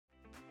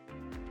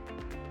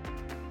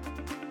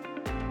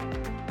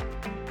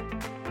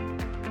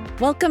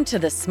Welcome to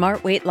the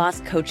Smart Weight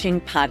Loss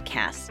Coaching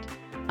Podcast.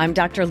 I'm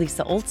Dr.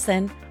 Lisa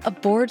Olson, a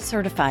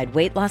board-certified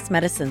weight loss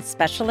medicine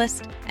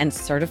specialist and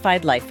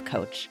certified life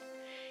coach.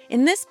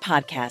 In this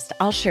podcast,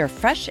 I'll share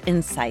fresh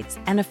insights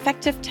and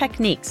effective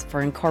techniques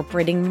for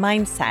incorporating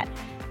mindset,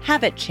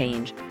 habit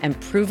change, and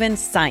proven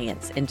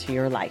science into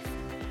your life.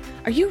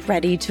 Are you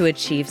ready to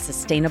achieve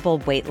sustainable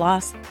weight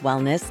loss,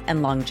 wellness,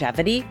 and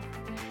longevity?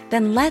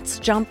 Then let's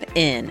jump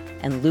in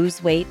and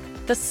lose weight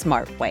the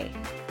smart way.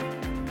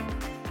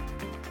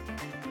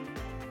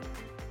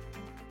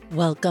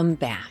 Welcome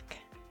back.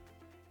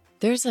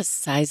 There's a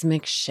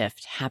seismic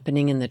shift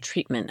happening in the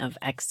treatment of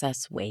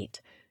excess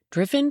weight,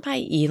 driven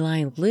by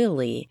Eli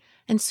Lilly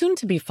and soon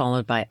to be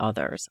followed by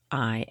others,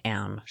 I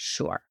am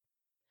sure.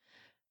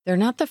 They're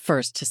not the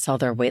first to sell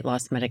their weight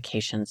loss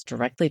medications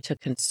directly to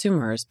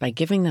consumers by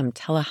giving them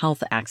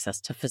telehealth access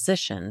to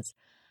physicians,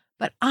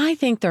 but I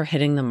think they're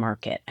hitting the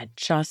market at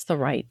just the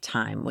right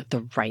time with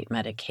the right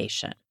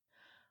medication.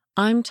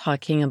 I'm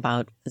talking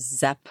about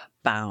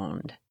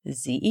Zepbound,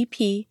 Zepbound,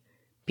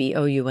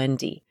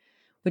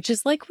 which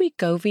is like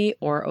Wegovy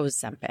or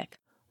Ozempic,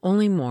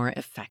 only more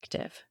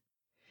effective.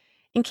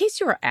 In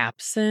case you were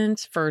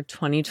absent for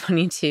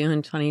 2022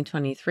 and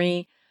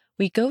 2023,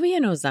 Wegovy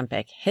and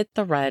Ozempic hit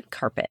the red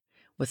carpet,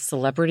 with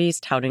celebrities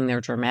touting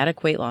their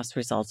dramatic weight loss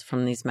results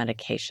from these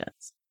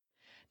medications.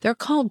 They're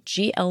called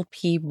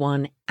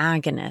GLP-1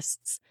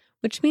 agonists,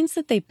 which means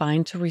that they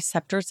bind to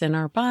receptors in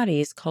our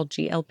bodies called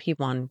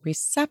GLP-1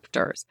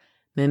 receptors,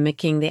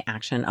 mimicking the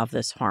action of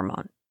this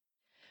hormone.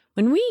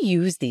 When we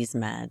use these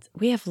meds,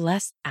 we have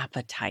less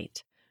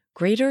appetite,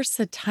 greater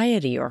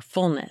satiety or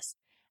fullness,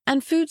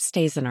 and food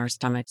stays in our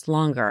stomachs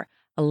longer,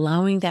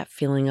 allowing that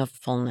feeling of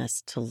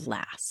fullness to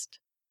last.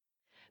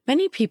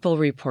 Many people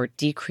report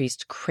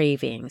decreased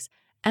cravings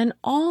and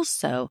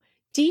also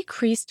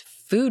decreased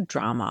food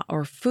drama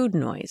or food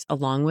noise,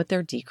 along with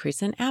their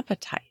decrease in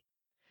appetite.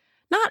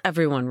 Not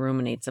everyone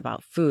ruminates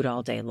about food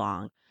all day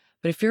long,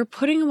 but if you're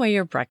putting away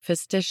your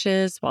breakfast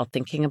dishes while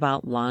thinking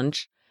about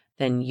lunch,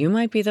 then you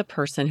might be the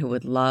person who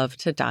would love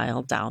to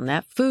dial down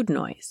that food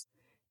noise.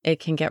 It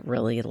can get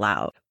really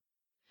loud.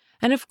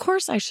 And of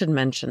course, I should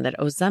mention that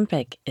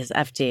Ozempic is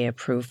FDA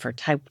approved for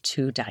type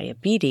 2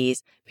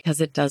 diabetes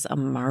because it does a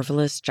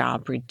marvelous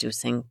job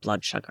reducing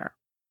blood sugar.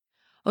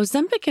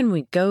 Ozempic and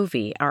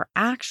Wegovy are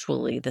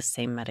actually the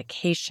same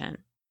medication.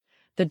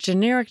 The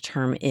generic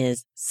term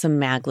is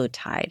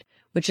semaglutide,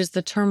 which is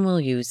the term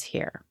we'll use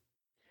here.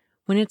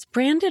 When it's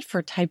branded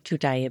for type 2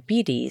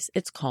 diabetes,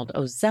 it's called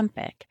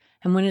Ozempic,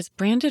 and when it's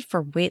branded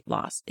for weight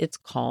loss, it's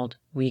called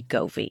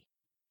Wegovy.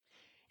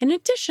 In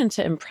addition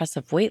to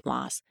impressive weight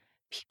loss,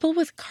 people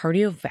with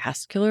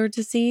cardiovascular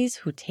disease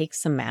who take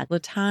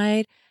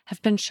semaglutide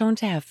have been shown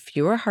to have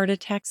fewer heart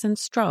attacks and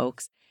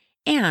strokes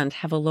and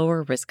have a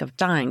lower risk of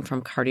dying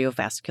from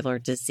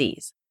cardiovascular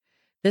disease.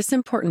 This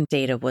important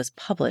data was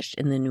published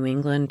in the New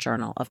England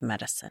Journal of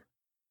Medicine.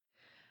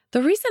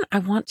 The reason I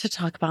want to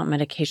talk about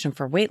medication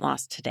for weight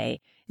loss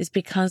today is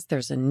because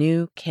there's a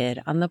new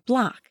kid on the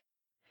block.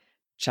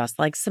 Just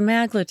like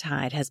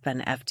semaglutide has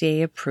been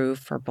FDA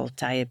approved for both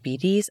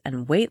diabetes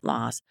and weight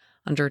loss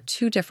under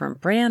two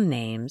different brand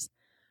names,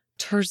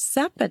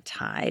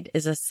 tirzepatide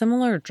is a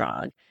similar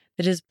drug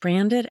that is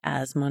branded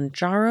as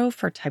Mounjaro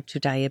for type 2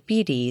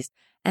 diabetes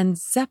and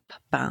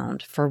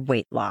Zepbound for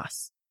weight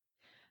loss.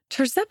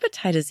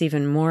 Tirzepatide is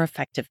even more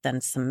effective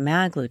than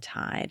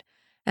semaglutide,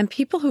 and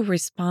people who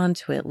respond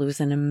to it lose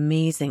an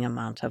amazing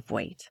amount of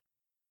weight.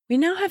 We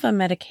now have a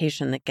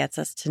medication that gets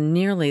us to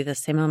nearly the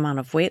same amount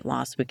of weight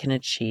loss we can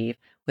achieve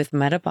with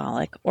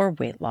metabolic or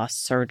weight loss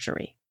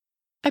surgery.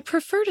 I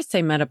prefer to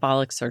say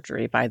metabolic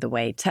surgery, by the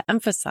way, to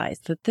emphasize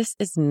that this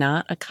is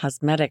not a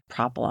cosmetic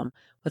problem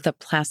with a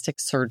plastic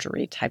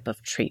surgery type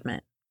of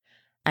treatment.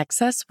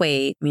 Excess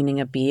weight, meaning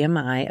a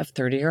BMI of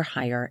 30 or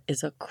higher,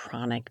 is a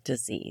chronic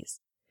disease.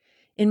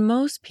 In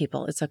most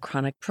people, it's a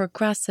chronic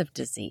progressive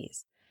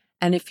disease.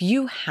 And if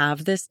you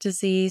have this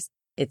disease,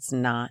 it's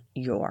not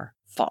your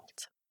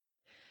fault.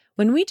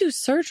 When we do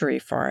surgery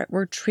for it,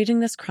 we're treating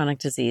this chronic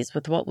disease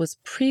with what was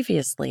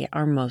previously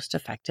our most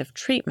effective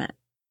treatment.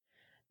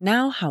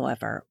 Now,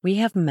 however, we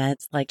have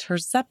meds like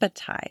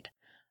tirzepatide,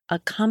 a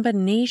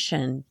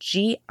combination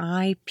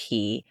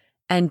GIP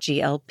and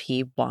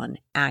GLP-1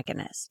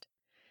 agonist.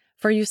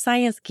 For you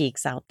science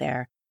geeks out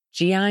there,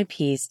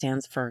 GIP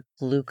stands for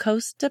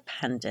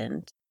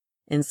glucose-dependent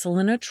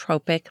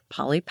insulinotropic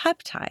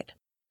polypeptide,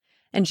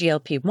 and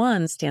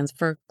GLP-1 stands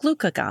for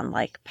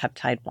glucagon-like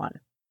peptide 1.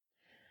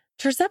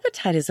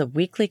 Tirzepatide is a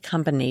weekly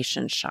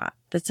combination shot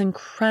that's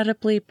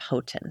incredibly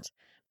potent,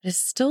 but is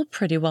still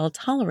pretty well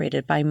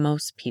tolerated by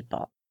most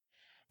people.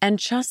 And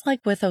just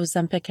like with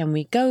Ozempic and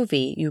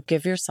Wegovy, you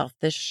give yourself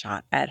this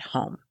shot at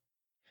home.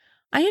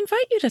 I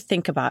invite you to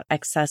think about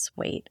excess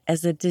weight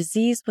as a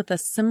disease with a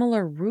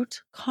similar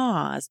root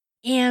cause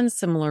and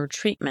similar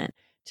treatment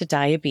to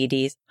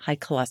diabetes, high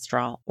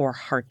cholesterol, or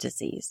heart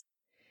disease.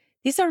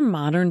 These are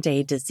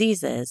modern-day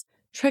diseases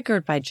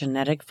triggered by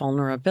genetic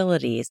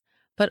vulnerabilities,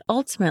 but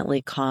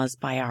ultimately caused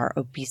by our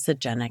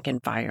obesogenic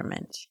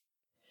environment.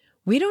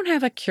 We don't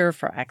have a cure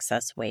for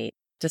excess weight,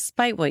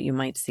 despite what you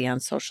might see on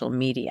social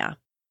media.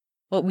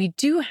 What we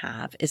do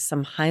have is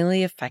some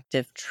highly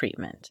effective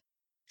treatment.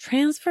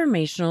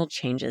 Transformational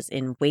changes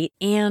in weight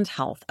and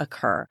health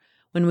occur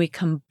when we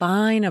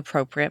combine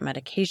appropriate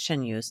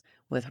medication use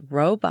with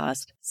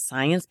robust,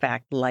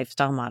 science-backed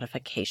lifestyle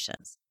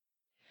modifications.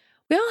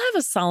 We all have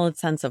a solid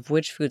sense of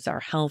which foods are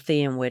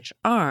healthy and which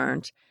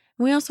aren't,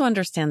 and we also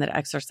understand that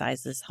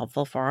exercise is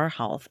helpful for our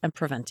health and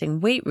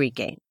preventing weight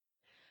regain.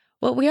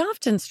 What we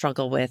often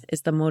struggle with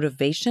is the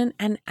motivation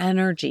and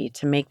energy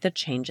to make the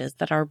changes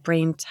that our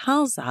brain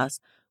tells us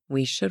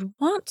we should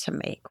want to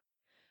make.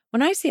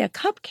 When I see a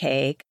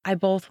cupcake, I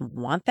both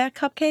want that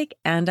cupcake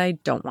and I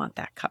don't want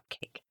that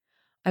cupcake.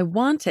 I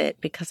want it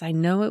because I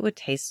know it would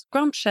taste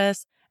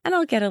scrumptious and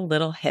I'll get a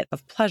little hit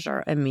of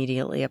pleasure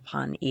immediately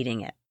upon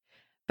eating it.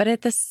 But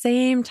at the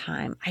same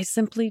time, I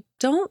simply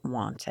don't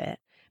want it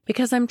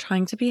because I'm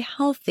trying to be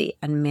healthy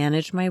and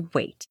manage my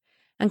weight,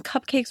 and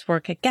cupcakes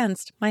work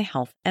against my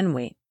health and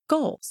weight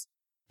goals.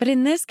 But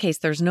in this case,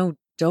 there's no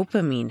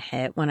dopamine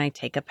hit when I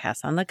take a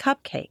pass on the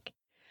cupcake.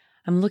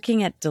 I'm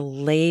looking at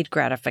delayed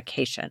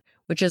gratification,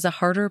 which is a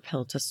harder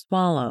pill to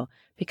swallow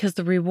because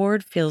the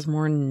reward feels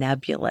more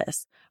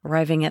nebulous,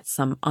 arriving at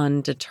some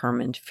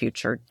undetermined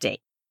future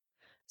date.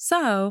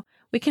 So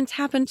we can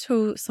tap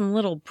into some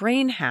little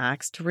brain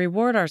hacks to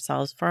reward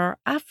ourselves for our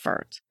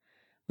effort.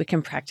 We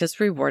can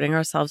practice rewarding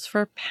ourselves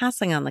for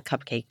passing on the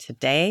cupcake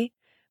today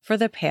for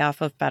the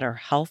payoff of better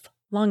health,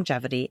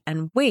 longevity,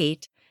 and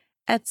weight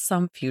at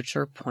some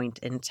future point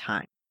in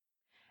time.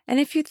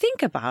 And if you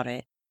think about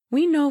it,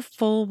 we know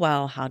full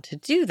well how to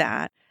do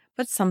that,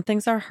 but some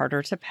things are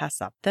harder to pass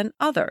up than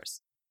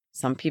others.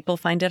 Some people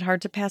find it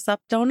hard to pass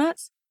up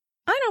donuts.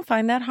 I don't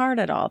find that hard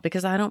at all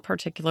because I don't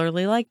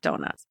particularly like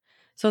donuts.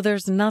 So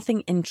there's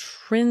nothing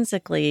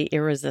intrinsically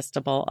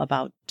irresistible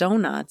about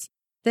donuts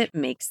that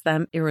makes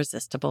them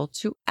irresistible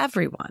to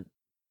everyone.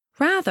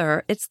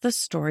 Rather, it's the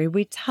story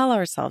we tell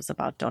ourselves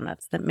about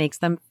donuts that makes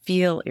them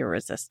feel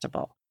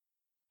irresistible.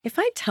 If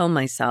I tell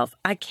myself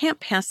I can't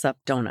pass up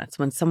donuts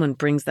when someone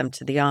brings them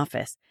to the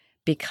office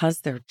because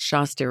they're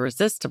just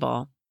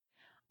irresistible,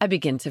 I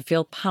begin to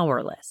feel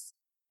powerless.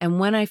 And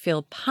when I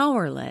feel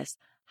powerless,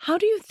 how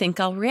do you think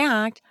I'll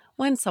react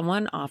when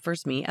someone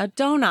offers me a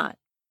donut?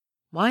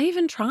 Why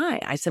even try?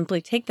 I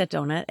simply take the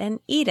donut and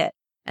eat it.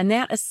 And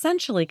that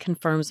essentially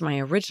confirms my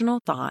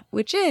original thought,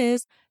 which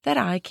is that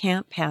I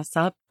can't pass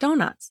up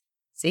donuts.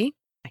 See,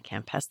 I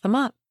can't pass them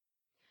up.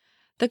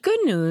 The good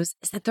news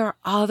is that there are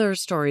other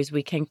stories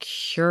we can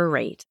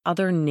curate,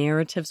 other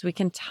narratives we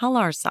can tell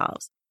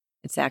ourselves.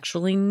 It's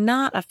actually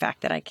not a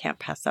fact that I can't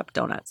pass up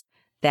donuts.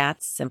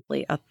 That's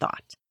simply a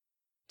thought.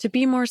 To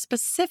be more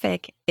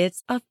specific,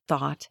 it's a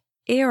thought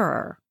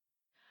error.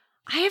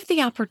 I have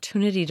the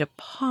opportunity to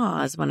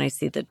pause when I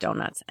see the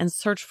donuts and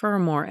search for a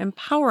more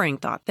empowering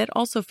thought that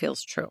also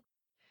feels true.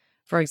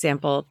 For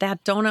example,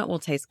 that donut will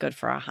taste good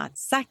for a hot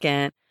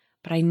second,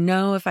 but I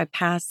know if I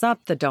pass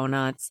up the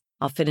donuts,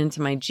 I'll fit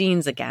into my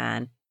jeans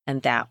again,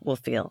 and that will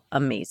feel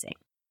amazing.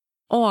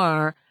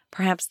 Or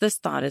perhaps this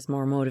thought is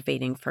more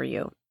motivating for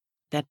you.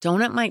 That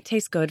donut might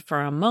taste good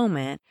for a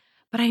moment,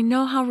 but I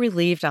know how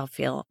relieved I'll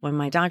feel when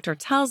my doctor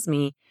tells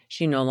me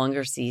she no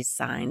longer sees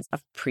signs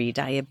of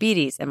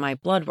pre-diabetes in my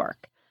blood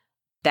work.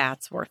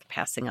 That's worth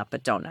passing up a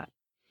donut.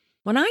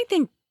 When I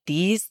think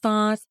these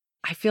thoughts,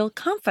 I feel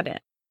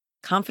confident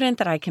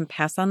that I can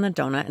pass on the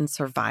donut and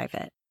survive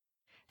it.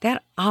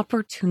 That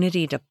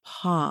opportunity to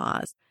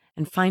pause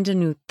and find a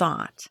new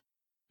thought.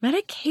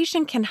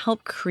 Medication can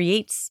help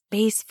create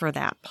space for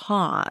that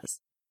pause.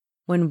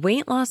 When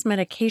weight loss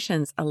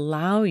medications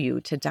allow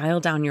you to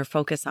dial down your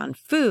focus on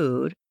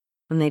food,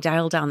 when they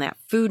dial down that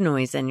food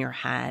noise in your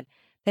head,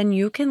 then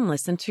you can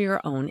listen to your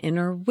own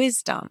inner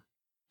wisdom.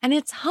 And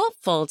it's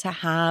helpful to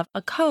have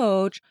a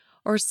coach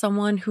or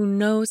someone who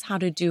knows how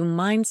to do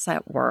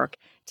mindset work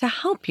to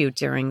help you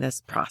during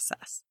this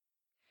process.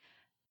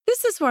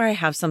 This is where I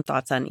have some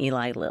thoughts on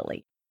Eli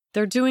Lilly.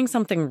 They're doing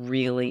something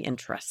really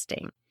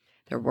interesting.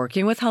 They're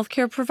working with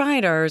healthcare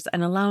providers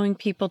and allowing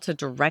people to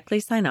directly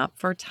sign up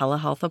for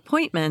telehealth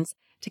appointments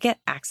to get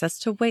access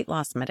to weight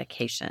loss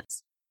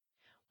medications.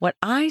 What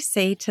I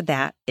say to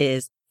that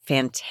is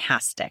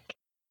fantastic.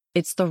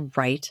 It's the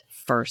right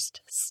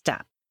first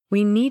step.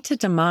 We need to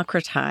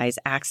democratize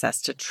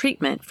access to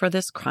treatment for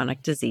this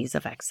chronic disease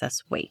of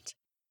excess weight.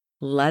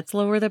 Let's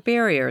lower the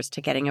barriers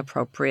to getting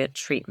appropriate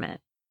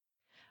treatment.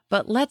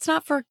 But let's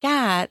not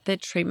forget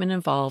that treatment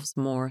involves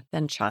more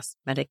than just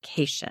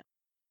medication.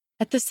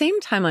 At the same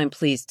time, I'm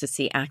pleased to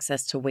see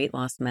access to weight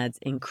loss meds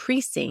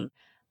increasing.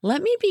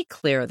 Let me be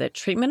clear that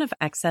treatment of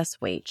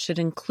excess weight should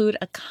include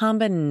a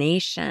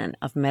combination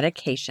of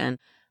medication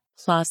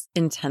plus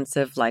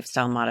intensive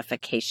lifestyle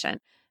modification,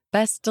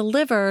 best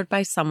delivered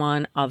by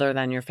someone other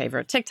than your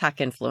favorite TikTok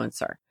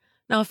influencer.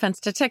 No offense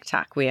to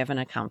TikTok, we have an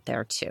account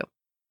there too.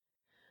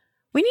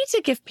 We need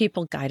to give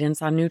people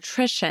guidance on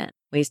nutrition,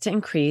 ways to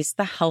increase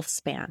the health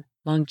span,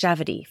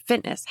 longevity,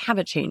 fitness,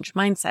 habit change,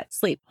 mindset,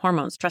 sleep,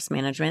 hormones, stress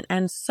management,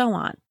 and so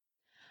on.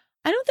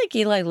 I don't think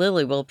Eli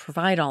Lilly will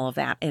provide all of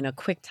that in a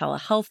quick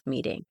telehealth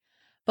meeting,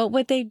 but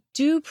what they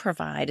do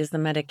provide is the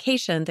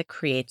medication that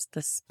creates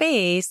the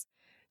space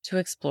to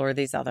explore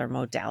these other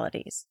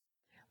modalities.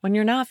 When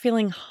you're not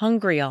feeling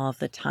hungry all of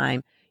the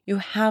time, you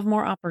have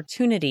more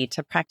opportunity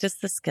to practice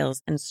the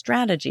skills and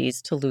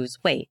strategies to lose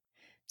weight,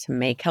 to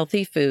make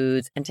healthy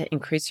foods, and to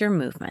increase your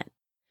movement.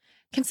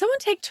 Can someone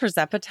take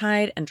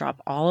tirzepatide and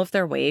drop all of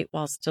their weight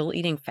while still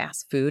eating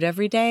fast food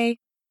every day?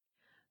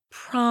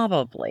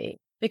 Probably,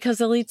 because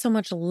they'll eat so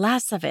much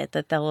less of it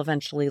that they'll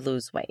eventually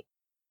lose weight.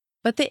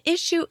 But the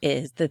issue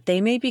is that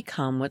they may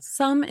become what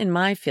some in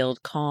my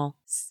field call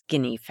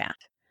skinny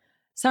fat.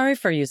 Sorry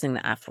for using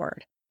the F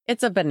word.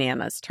 It's a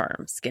bananas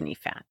term, skinny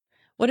fat.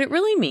 What it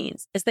really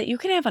means is that you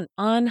can have an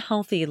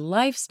unhealthy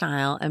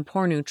lifestyle and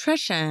poor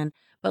nutrition,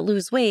 but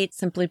lose weight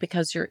simply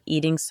because you're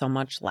eating so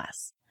much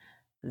less.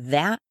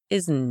 That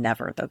is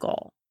never the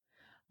goal.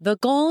 The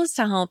goal is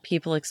to help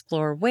people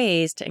explore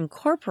ways to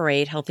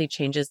incorporate healthy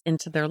changes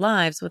into their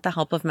lives with the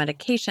help of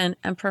medication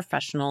and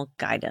professional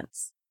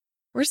guidance.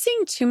 We're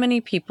seeing too many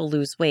people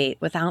lose weight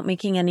without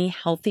making any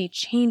healthy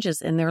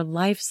changes in their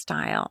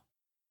lifestyle.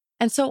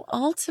 And so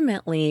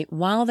ultimately,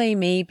 while they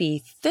may be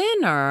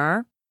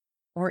thinner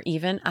or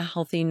even a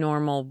healthy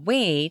normal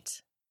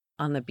weight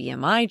on the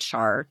BMI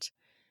chart,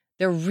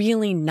 they're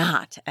really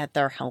not at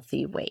their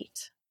healthy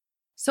weight.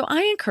 So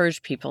I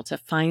encourage people to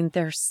find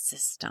their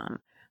system,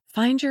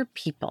 find your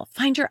people,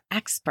 find your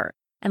expert,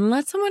 and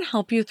let someone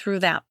help you through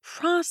that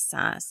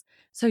process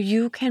so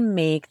you can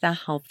make the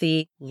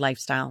healthy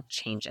lifestyle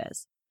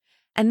changes.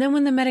 And then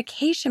when the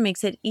medication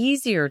makes it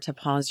easier to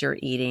pause your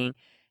eating,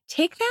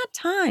 take that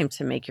time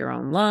to make your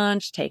own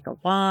lunch, take a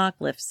walk,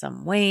 lift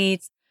some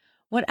weights,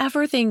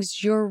 whatever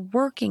things you're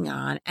working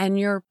on and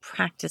you're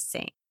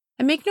practicing.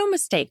 And make no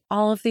mistake,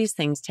 all of these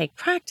things take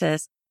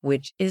practice,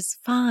 which is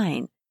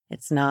fine.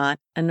 It's not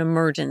an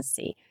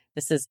emergency.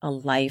 This is a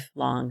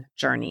lifelong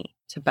journey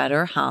to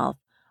better health,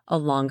 a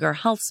longer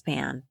health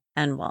span,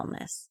 and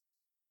wellness.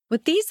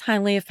 With these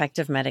highly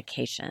effective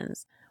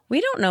medications, we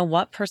don't know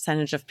what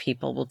percentage of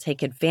people will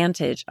take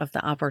advantage of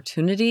the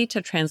opportunity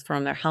to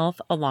transform their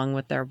health along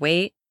with their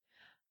weight.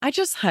 I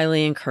just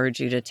highly encourage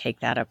you to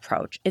take that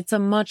approach. It's a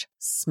much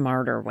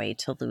smarter way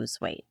to lose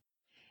weight.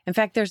 In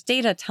fact, there's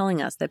data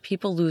telling us that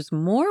people lose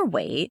more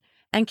weight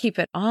and keep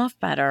it off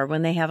better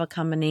when they have a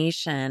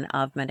combination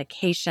of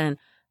medication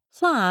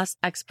plus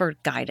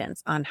expert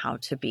guidance on how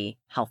to be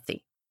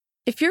healthy.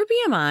 If your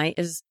BMI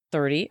is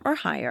 30 or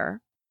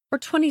higher, or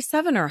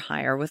 27 or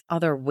higher with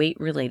other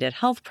weight-related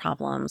health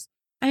problems,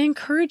 I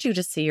encourage you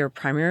to see your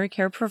primary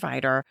care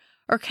provider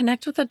or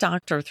connect with a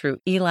doctor through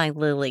Eli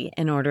Lilly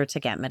in order to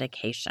get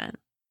medication.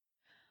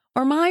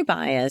 Or my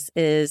bias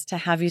is to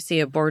have you see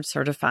a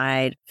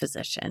board-certified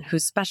physician who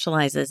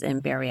specializes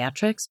in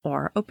bariatrics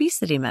or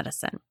obesity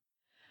medicine.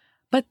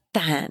 But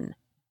then,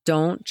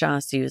 don't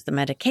just use the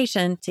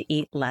medication to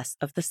eat less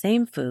of the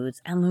same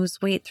foods and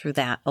lose weight through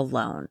that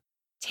alone.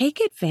 Take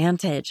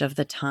advantage of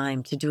the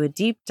time to do a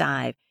deep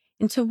dive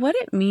into what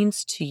it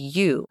means to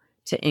you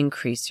to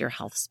increase your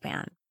health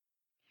span.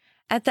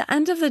 At the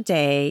end of the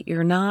day,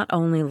 you're not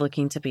only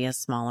looking to be a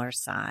smaller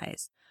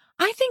size.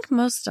 I think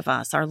most of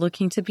us are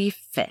looking to be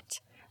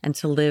fit and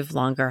to live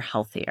longer,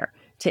 healthier,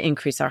 to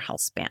increase our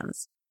health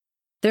spans.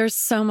 There's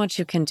so much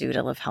you can do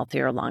to live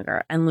healthier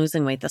longer, and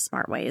losing weight the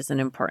smart way is an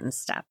important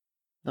step.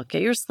 Look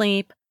at your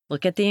sleep,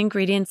 look at the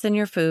ingredients in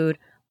your food,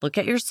 look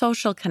at your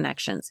social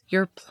connections,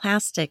 your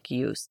plastic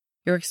use,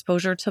 your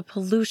exposure to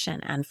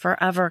pollution and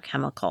forever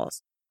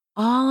chemicals.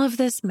 All of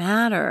this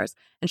matters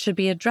and should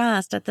be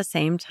addressed at the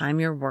same time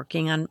you're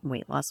working on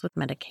weight loss with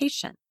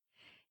medication.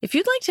 If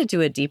you'd like to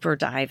do a deeper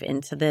dive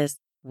into this,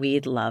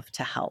 we'd love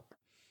to help.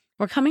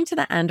 We're coming to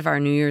the end of our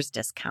New Year's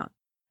discount.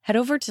 Head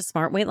over to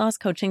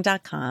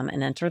smartweightlosscoaching.com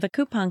and enter the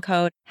coupon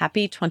code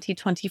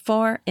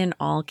HAPPY2024 in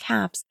all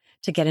caps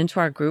to get into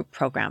our group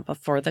program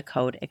before the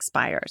code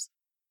expires.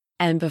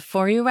 And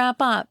before you wrap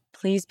up,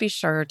 please be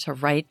sure to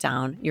write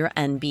down your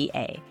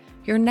NBA,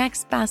 your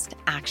next best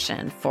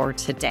action for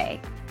today.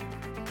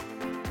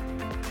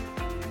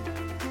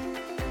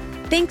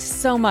 Thanks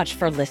so much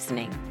for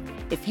listening.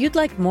 If you'd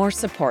like more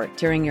support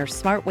during your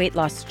smart weight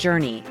loss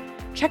journey,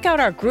 check out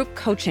our group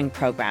coaching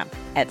program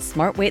at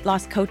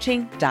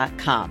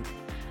smartweightlosscoaching.com.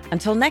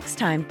 Until next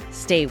time,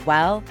 stay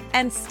well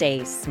and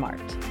stay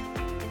smart.